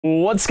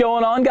What's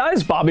going on,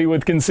 guys? Bobby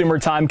with Consumer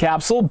Time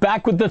Capsule,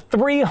 back with the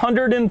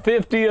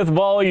 350th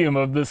volume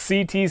of the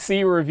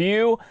CTC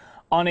review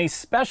on a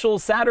special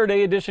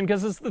Saturday edition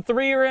because it's the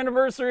 3-year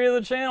anniversary of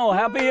the channel.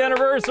 Happy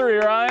anniversary,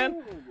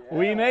 Ryan. Yeah.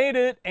 We made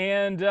it,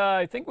 and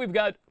I think we've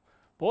got,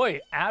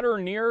 boy, at or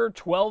near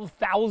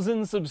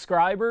 12,000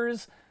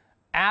 subscribers,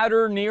 at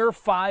or near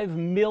 5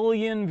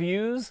 million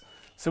views.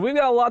 So we've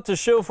got a lot to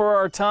show for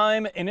our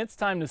time, and it's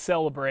time to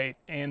celebrate.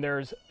 And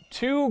there's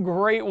two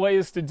great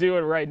ways to do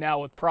it right now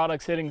with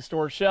products hitting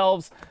store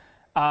shelves.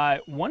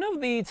 One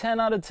of the 10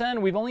 out of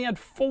 10, we've only had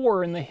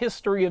 4 in the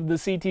history of the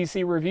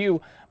CTC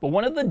review, but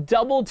one of the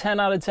double 10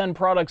 out of 10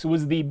 products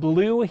was the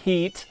Blue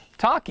Heat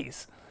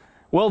Takis.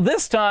 Well,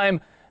 this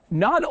time,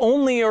 not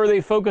only are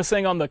they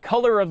focusing on the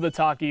color of the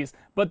Takis,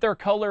 but they're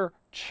color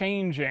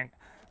changing.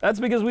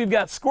 That's because we've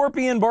got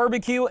Scorpion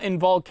Barbecue and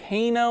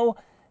Volcano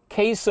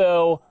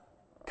Queso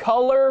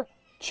color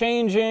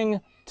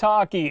changing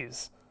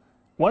Takis.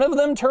 One of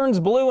them turns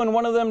blue and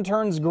one of them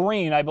turns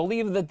green. I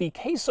believe that the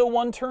queso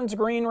one turns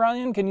green,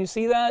 Ryan. Can you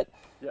see that?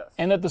 Yes.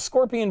 And that the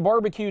Scorpion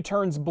Barbecue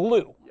turns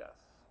blue. Yes.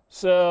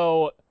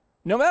 So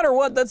no matter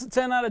what, that's a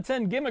 10 out of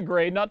 10 gimmick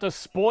grade. Not to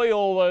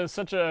spoil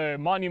such a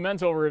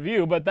monumental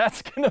review, but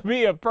that's going to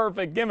be a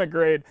perfect gimmick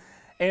grade.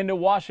 And to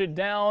wash it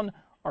down,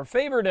 our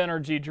favorite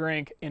energy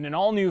drink in an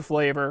all-new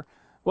flavor.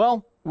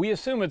 Well, we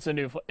assume it's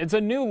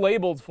a new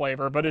labeled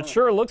flavor, but it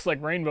sure looks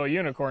like Rainbow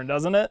Unicorn,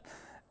 doesn't it?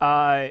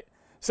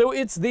 So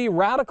it's the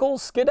Radical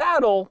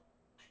Skadaddle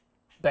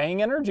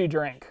Bang energy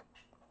drink.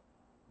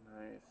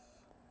 Nice.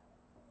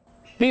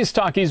 These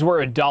Takis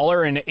were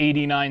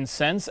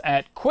 $1.89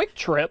 at Quick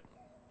Trip,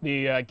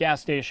 the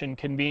gas station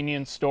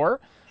convenience store.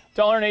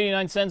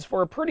 $1.89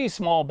 for a pretty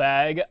small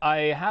bag. I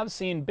have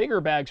seen bigger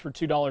bags for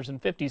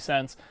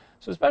 $2.50.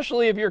 So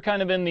especially if you're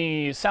kind of in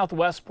the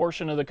southwest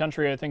portion of the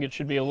country, I think it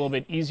should be a little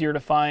bit easier to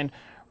find.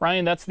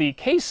 Ryan, that's the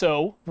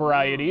queso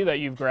variety that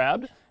you've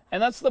grabbed,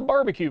 and that's the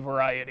barbecue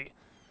variety.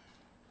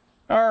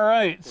 All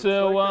right, looks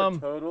so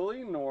like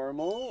totally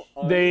normal.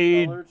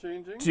 They color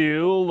changing.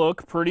 do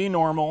look pretty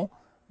normal,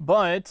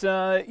 but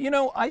you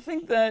know, I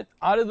think that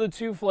out of the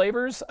two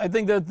flavors, I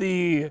think that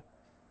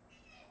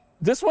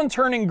this one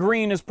turning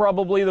green is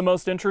probably the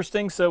most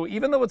interesting. So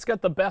even though it's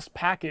got the best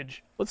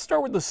package, let's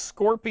start with the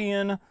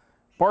Scorpion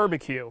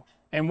Barbecue.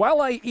 And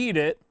while I eat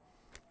it,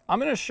 I'm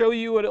going to show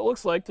you what it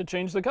looks like to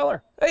change the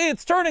color. Hey,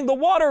 it's turning the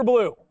water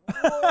blue.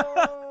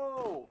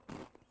 Whoa.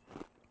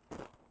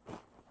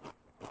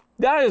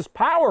 That is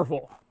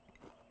powerful.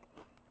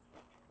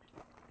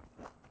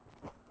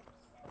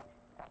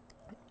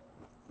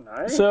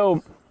 Nice.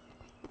 So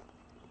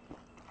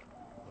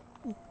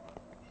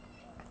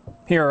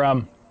here,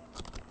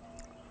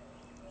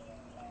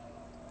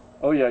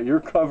 oh yeah, you're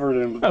covered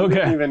in. Okay.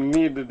 You didn't even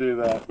need to do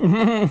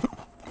that.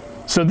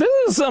 So this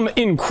is some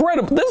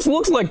incredible. This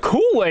looks like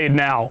Kool-Aid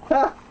now.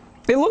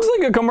 It looks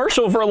like a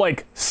commercial for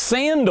like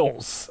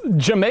sandals,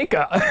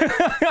 Jamaica.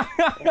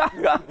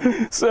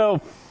 So.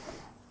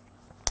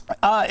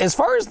 As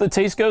far as the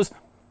taste goes,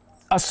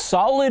 a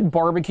solid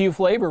barbecue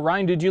flavor.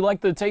 Ryan, did you like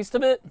the taste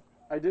of it?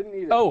 I didn't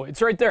eat it. Oh, it's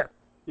right there.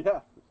 Yeah.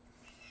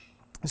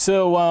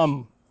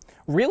 So,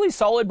 really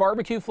solid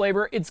barbecue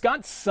flavor. It's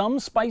got some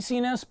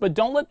spiciness, but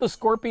don't let the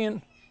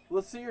Scorpion...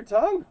 Let's see your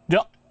tongue.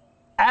 Don't,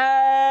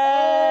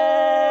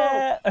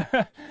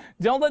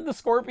 don't let the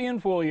Scorpion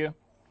fool you.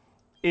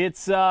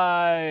 It's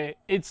not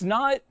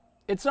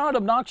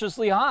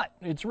obnoxiously hot.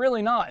 It's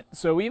really not.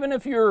 So even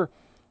if you're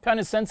kind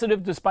of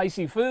sensitive to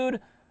spicy food,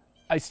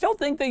 I still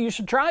think that you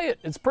should try it.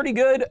 It's pretty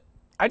good.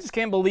 I just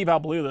can't believe how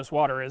blue this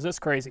water is. It's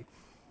crazy.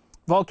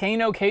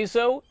 Volcano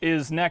Queso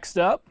is next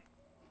up.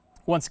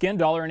 Once again,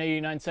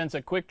 $1.89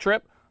 at Quick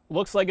Trip.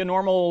 Looks like a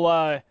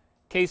normal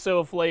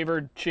queso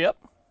flavored chip.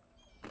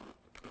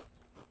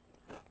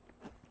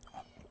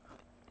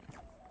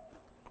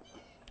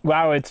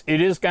 Wow, it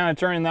is kind of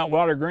turning that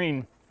water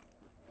green.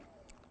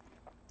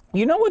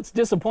 You know what's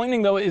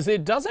disappointing though is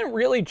it doesn't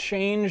really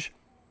change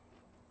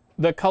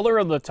the color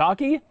of the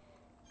Taki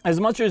as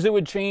much as it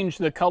would change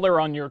the color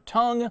on your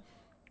tongue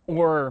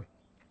or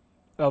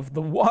of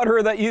the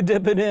water that you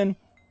dip it in,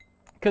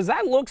 because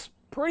that looks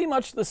pretty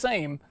much the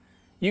same.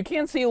 You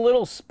can see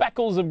little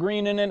speckles of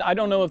green in it. I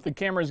don't know if the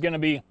camera is going to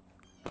be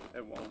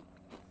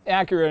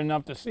accurate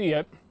enough to see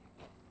it.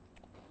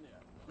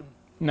 Yeah.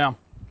 No.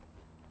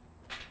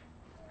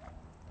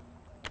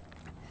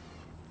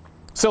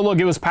 So look,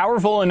 it was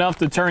powerful enough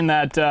to turn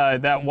that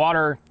that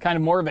water kind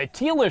of more of a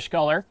tealish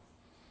color.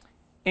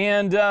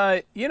 And,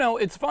 you know,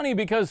 it's funny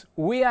because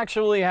we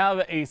actually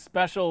have a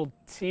special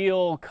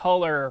teal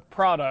color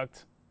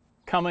product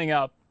coming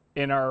up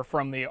in our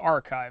From the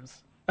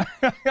Archives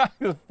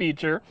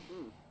feature.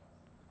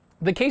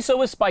 The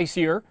queso is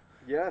spicier.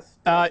 Yes,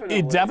 definitely.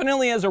 It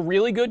definitely has a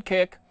really good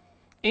kick.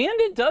 And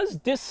it does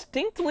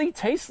distinctly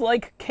taste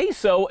like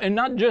queso and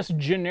not just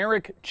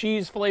generic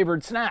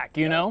cheese-flavored snack,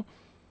 you know?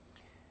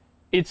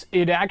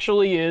 It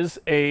actually is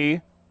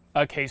a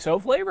queso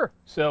flavor.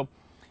 So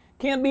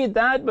can't beat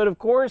that, but of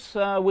course,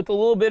 with a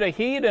little bit of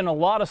heat and a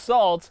lot of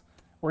salt,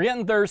 we're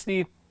getting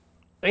thirsty.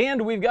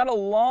 And we've got a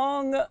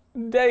long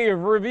day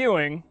of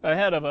reviewing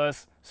ahead of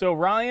us. So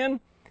Ryan,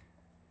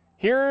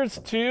 here's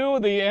to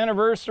the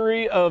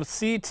anniversary of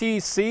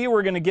CTC.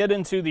 We're going to get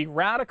into the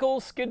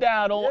Radical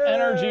Skadaddle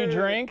energy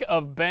drink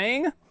of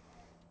Bang.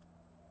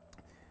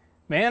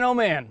 Man, oh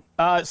man.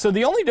 So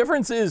the only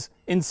difference is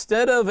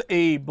instead of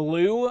a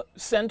blue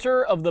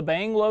center of the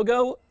Bang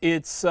logo,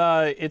 it's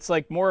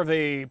like more of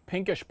a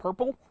pinkish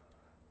purple.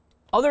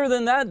 Other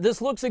than that,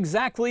 this looks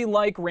exactly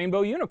like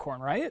Rainbow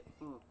Unicorn, right?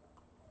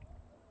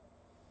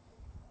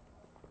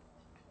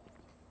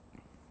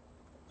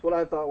 That's what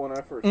I thought when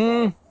I first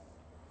saw it.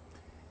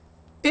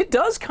 It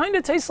does kind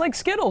of taste like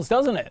Skittles,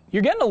 doesn't it?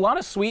 You're getting a lot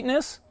of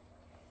sweetness,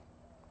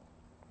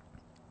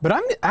 but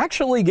I'm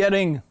actually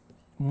getting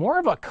more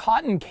of a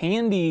cotton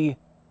candy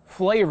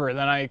flavor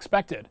than I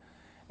expected.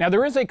 Now,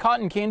 there is a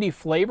cotton candy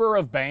flavor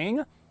of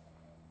Bang.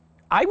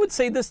 I would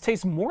say this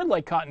tastes more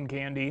like cotton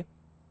candy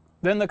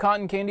than the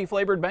cotton candy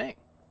flavored Bang.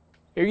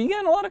 Are you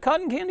getting a lot of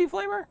cotton candy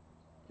flavor?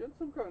 Get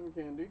some cotton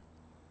candy.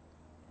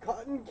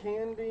 Cotton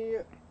candy...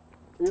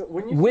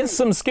 When you With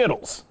some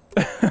Skittles.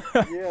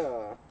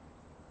 Yeah.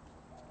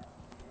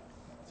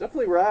 It's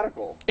definitely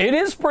radical. It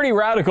is pretty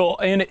radical,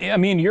 and I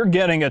mean, you're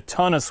getting a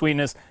ton of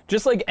sweetness.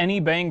 Just like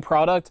any Bang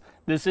product,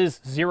 this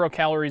is 0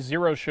 calories,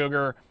 0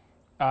 sugar,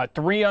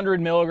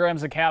 300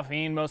 milligrams of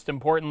caffeine, most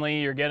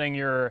importantly. You're getting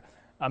your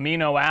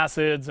amino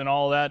acids and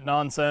all that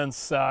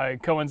nonsense,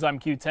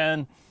 coenzyme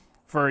Q10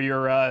 for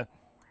your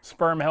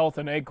sperm health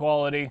and egg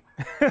quality.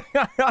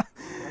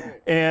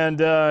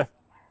 And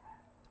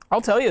I'll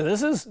tell you,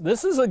 this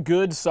is a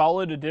good,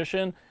 solid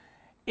addition.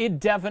 It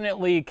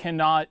definitely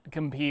cannot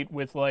compete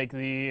with like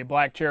the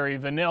black cherry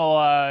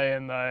vanilla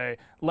and the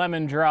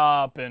lemon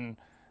drop and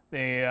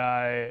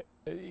the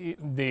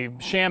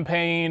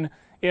champagne.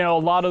 You know, a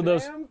lot of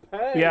those.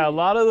 Yeah, a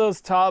lot of those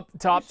top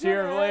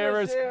tier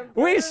flavors.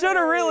 We should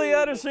have really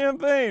had a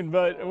champagne,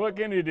 but what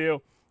can you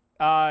do?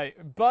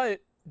 But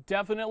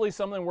definitely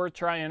something worth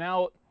trying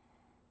out.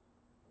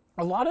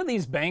 A lot of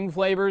these Bang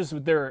flavors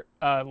with their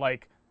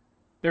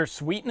their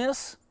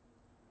sweetness,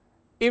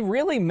 it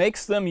really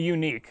makes them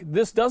unique.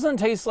 This doesn't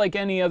taste like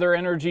any other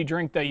energy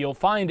drink that you'll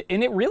find,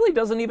 and it really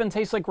doesn't even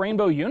taste like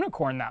Rainbow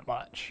Unicorn that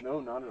much. No,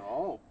 not at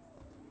all.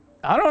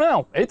 I don't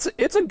know. It's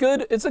a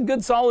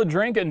good solid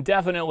drink, and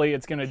definitely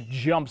it's gonna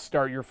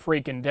jumpstart your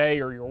freaking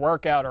day or your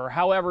workout or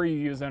however you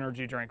use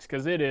energy drinks,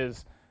 because it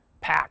is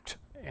packed.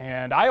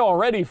 And I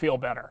already feel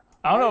better.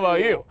 I don't know about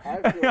you.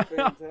 I feel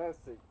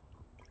fantastic.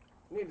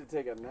 Need to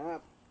take a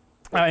nap.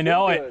 I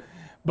know it.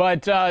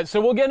 But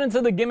so we'll get into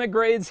the gimmick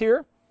grades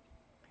here.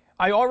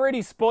 I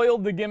already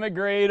spoiled the gimmick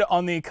grade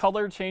on the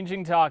color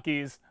changing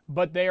Takis,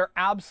 but they are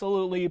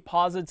absolutely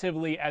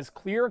positively as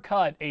clear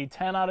cut a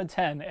 10 out of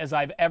 10 as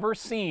I've ever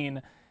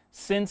seen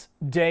since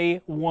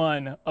day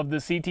one of the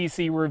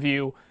CTC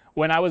review,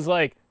 when I was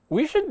like,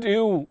 we should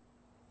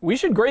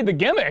grade the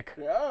gimmick.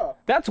 Yeah.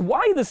 That's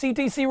why the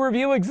CTC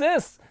review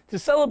exists, to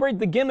celebrate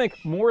the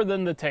gimmick more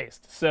than the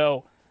taste.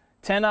 So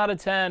 10 out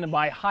of 10,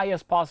 my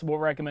highest possible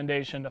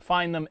recommendation to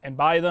find them and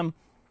buy them.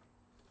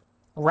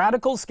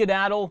 Radical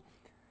Skadaddle,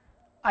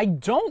 I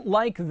don't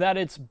like that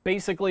it's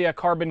basically a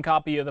carbon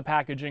copy of the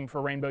packaging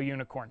for Rainbow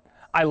Unicorn.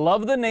 I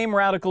love the name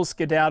Radical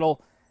Skadaddle,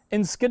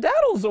 and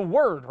skedaddle's a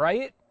word,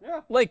 right? Yeah.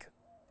 Like,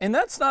 and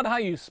that's not how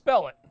you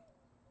spell it.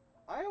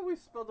 I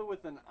always spelled it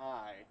with an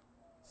I.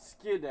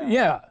 Skedaddle.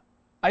 Yeah.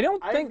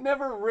 I've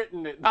never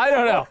written it. I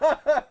don't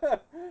know.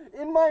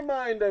 In my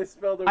mind, I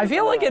spelled it with I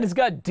feel like an I. it's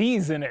got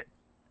D's in it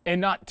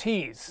and not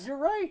T's. You're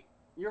right.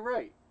 You're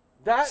right.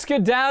 That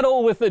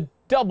Skedaddle with a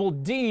double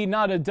D,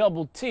 not a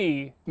double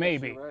T,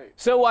 maybe. You're right.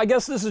 So I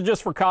guess this is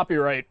just for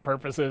copyright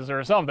purposes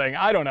or something.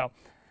 I don't know.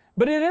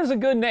 But it is a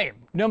good name.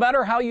 No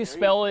matter how you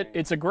spell it,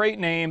 it's a great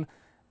name.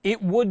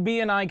 It would be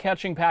an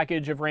eye-catching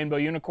package if Rainbow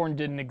Unicorn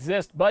didn't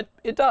exist, but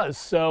it does.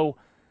 So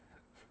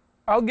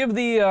I'll give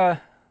the,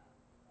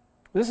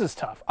 this is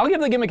tough. I'll give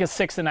the gimmick a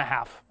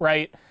 6.5,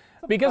 right?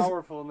 Because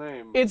powerful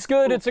name. it's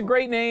good, it's a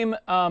great name,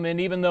 and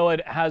even though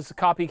it has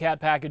copycat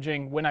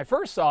packaging, when I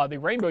first saw the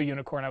Rainbow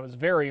Unicorn, I was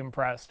very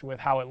impressed with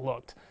how it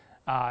looked.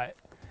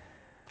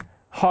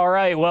 All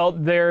right, well,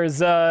 there's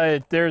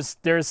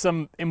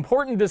some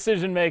important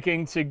decision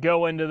making to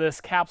go into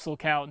this capsule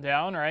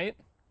countdown, right?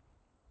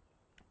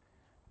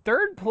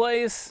 Third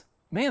place,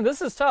 man,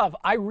 this is tough.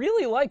 I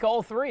really like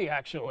all three,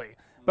 actually,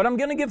 but I'm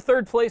gonna give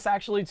third place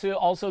actually to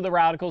also the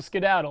Radical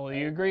Skadaddle. Do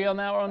you agree on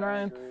that one,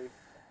 Ryan?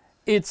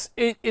 It's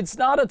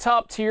not a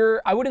top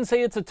tier. I wouldn't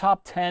say it's a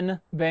top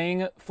 10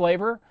 Bang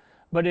flavor,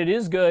 but it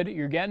is good.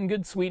 You're getting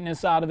good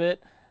sweetness out of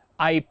it.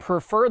 I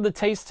prefer the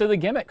taste to the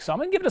gimmick, so I'm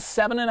gonna give it a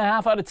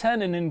 7.5 out of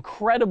 10, an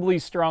incredibly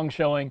strong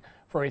showing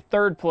for a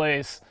third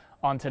place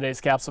on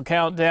today's capsule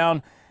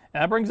countdown.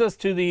 And that brings us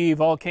to the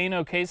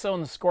Volcano Queso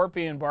and the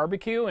Scorpion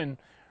Barbecue. And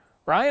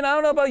Ryan, I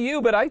don't know about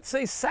you, but I'd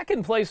say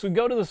second place would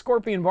go to the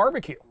Scorpion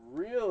Barbecue.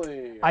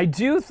 Really? I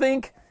do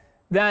think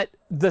that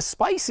the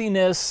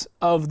spiciness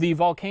of the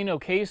Volcano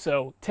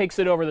Queso takes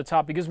it over the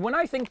top, because when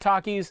I think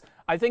Takis,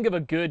 I think of a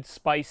good,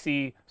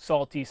 spicy,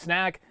 salty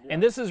snack,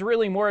 and this is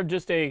really more of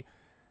just a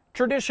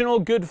traditional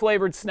good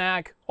flavored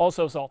snack,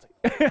 also salty.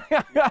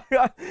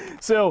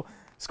 So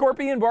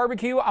Scorpion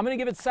Barbecue, I'm going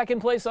to give it second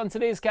place on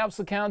today's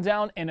Capsule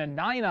Countdown and a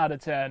 9 out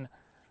of 10.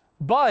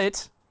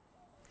 But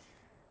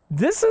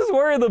this is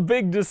where the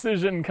big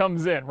decision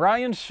comes in.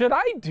 Ryan, should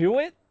I do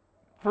it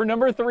for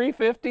number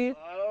 350? I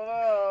don't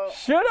know.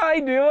 Should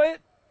I do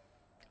it?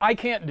 I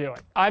can't do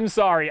it. I'm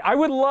sorry. I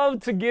would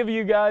love to give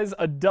you guys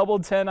a double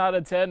 10 out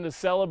of 10 to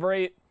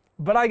celebrate,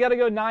 but I got to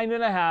go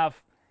 9.5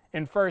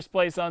 in first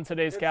place on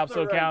today's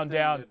Capsule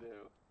Countdown.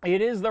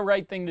 It is the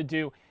right thing to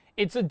do.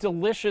 It's a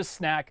delicious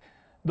snack.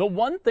 The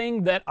one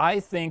thing that I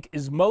think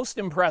is most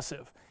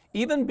impressive,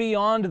 even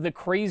beyond the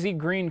crazy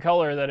green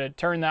color that it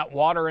turned that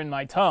water in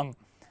my tongue,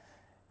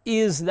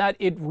 is that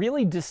it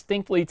really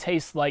distinctly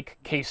tastes like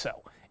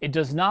queso. It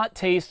does not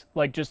taste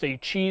like just a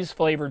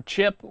cheese-flavored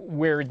chip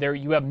where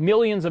you have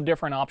millions of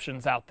different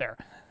options out there.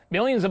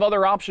 Millions of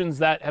other options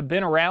that have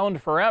been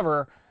around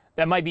forever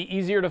that might be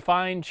easier to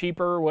find,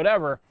 cheaper,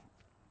 whatever.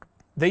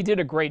 They did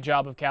a great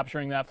job of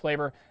capturing that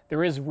flavor.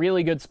 There is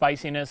really good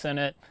spiciness in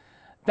it.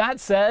 That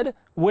said,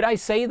 would I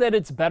say that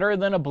it's better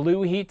than a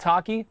Blue Heat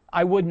Taki?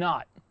 I would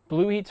not.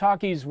 Blue Heat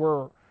Takis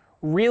were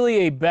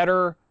really a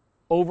better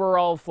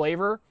overall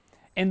flavor.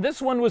 And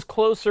this one was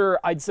closer,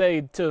 I'd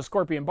say, to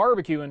Scorpion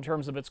Barbecue in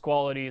terms of its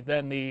quality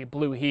than the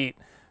Blue Heat.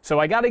 So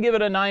I got to give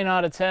it a 9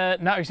 out of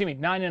 10. No, excuse me,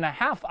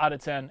 9.5 out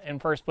of 10 in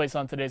first place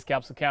on today's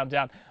Capsule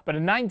Countdown. But a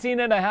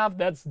 19.5,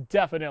 that's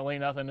definitely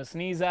nothing to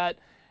sneeze at.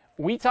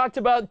 We talked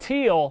about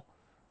teal.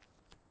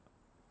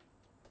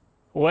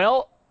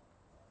 Well,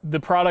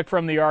 the product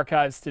from the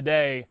archives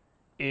today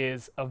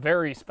is a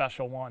very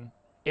special one.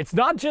 It's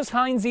not just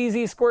Heinz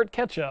Easy Squirt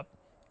Ketchup.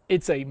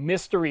 It's a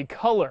mystery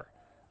color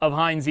of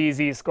Heinz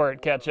Easy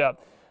Squirt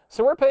Ketchup.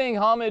 So we're paying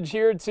homage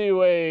here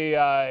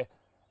to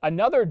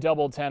another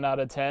double 10 out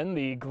of 10,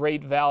 the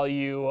Great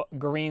Value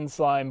Green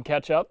Slime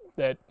Ketchup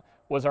that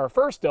was our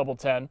first double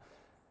 10,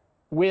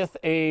 with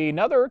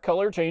another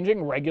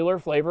color-changing regular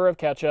flavor of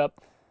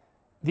ketchup.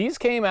 These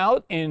came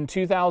out in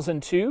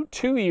 2002,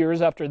 2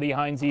 years after the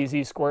Heinz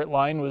Easy Squirt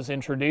line was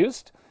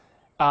introduced,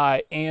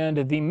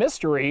 and the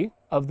mystery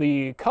of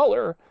the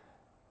color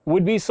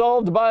would be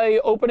solved by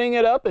opening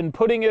it up and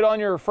putting it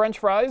on your French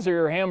fries or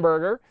your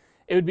hamburger.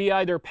 It would be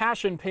either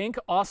passion pink,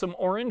 awesome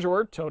orange,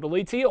 or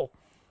totally teal.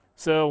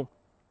 So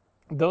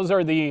those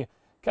are the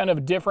kind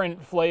of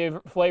different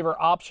flavor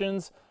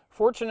options.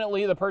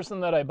 Fortunately, the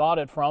person that I bought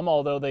it from,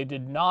 although they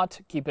did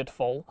not keep it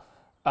full,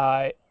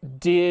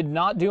 did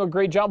not do a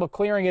great job of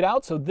clearing it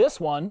out. So this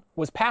one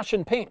was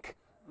passion pink.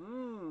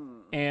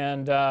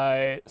 And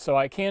so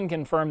I can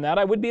confirm that.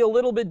 I would be a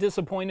little bit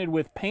disappointed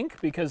with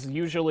pink because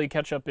usually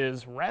ketchup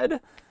is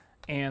red,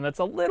 and that's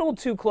a little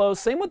too close.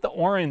 Same with the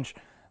orange.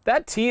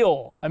 That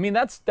teal, I mean,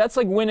 that's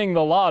like winning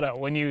the lotto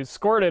when you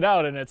squirt it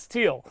out and it's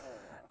teal.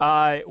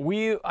 I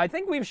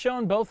think we've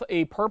shown both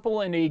a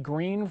purple and a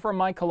green from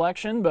my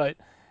collection, but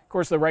of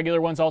course the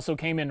regular ones also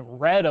came in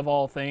red of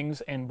all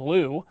things and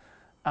blue.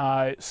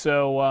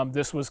 So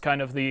this was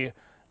kind of the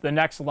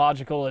next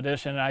logical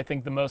addition, and I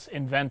think the most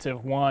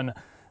inventive one.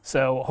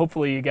 So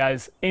hopefully you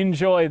guys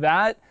enjoy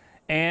that.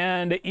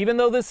 And even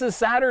though this is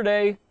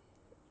Saturday,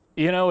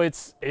 you know,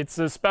 it's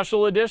a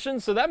special edition.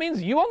 So that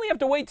means you only have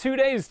to wait 2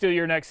 days till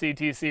your next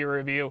CTC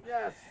review.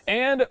 Yes.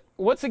 And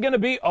what's it going to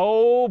be?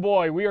 Oh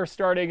boy, we are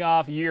starting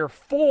off year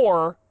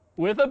 4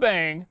 with a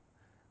bang.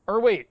 Or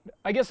wait,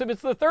 I guess if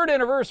it's the 3rd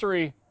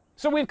anniversary,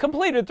 so we've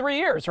completed 3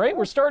 years, right?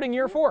 We're starting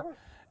year 4.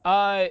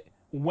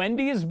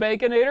 Wendy's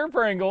Baconator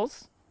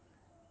Pringles.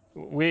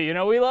 We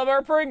love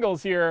our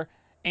Pringles here.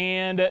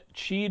 And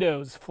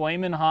Cheetos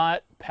Flamin'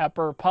 Hot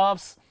Pepper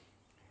Puffs.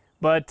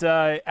 But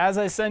as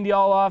I send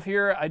y'all off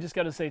here, I just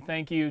got to say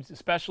thank you,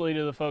 especially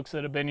to the folks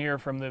that have been here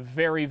from the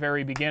very,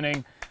 very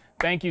beginning.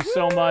 Thank you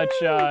so much.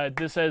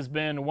 This has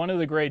been one of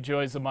the great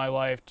joys of my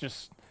life,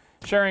 just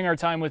sharing our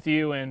time with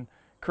you and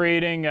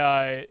creating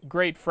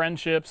great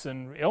friendships,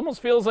 and it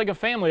almost feels like a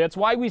family. That's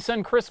why we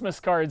send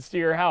Christmas cards to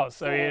your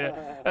house. I mean,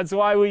 that's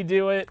why we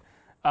do it.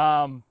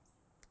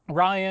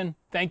 Ryan,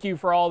 thank you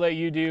for all that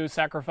you do,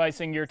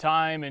 sacrificing your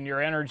time and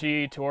your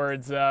energy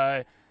towards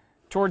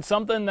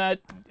something that,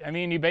 I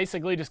mean, you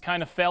basically just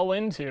kind of fell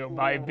into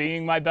by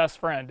being my best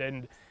friend.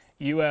 And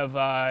you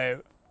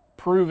have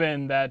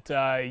proven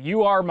that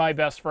you are my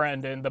best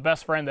friend and the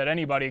best friend that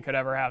anybody could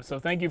ever have. So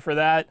thank you for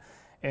that.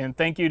 And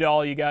thank you to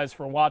all you guys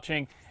for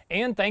watching.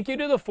 And thank you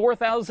to the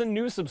 4,000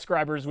 new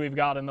subscribers we've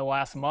got in the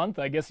last month.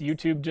 I guess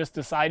YouTube just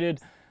decided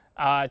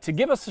to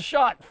give us a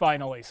shot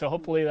finally. So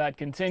hopefully that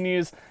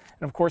continues.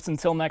 And of course,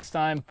 until next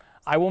time,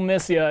 I will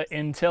miss you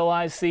until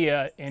I see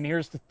you. And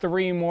here's to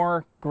 3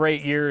 more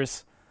great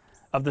years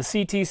of the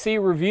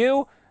CTC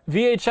review,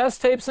 VHS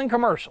tapes, and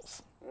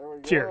commercials.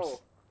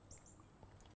 Cheers.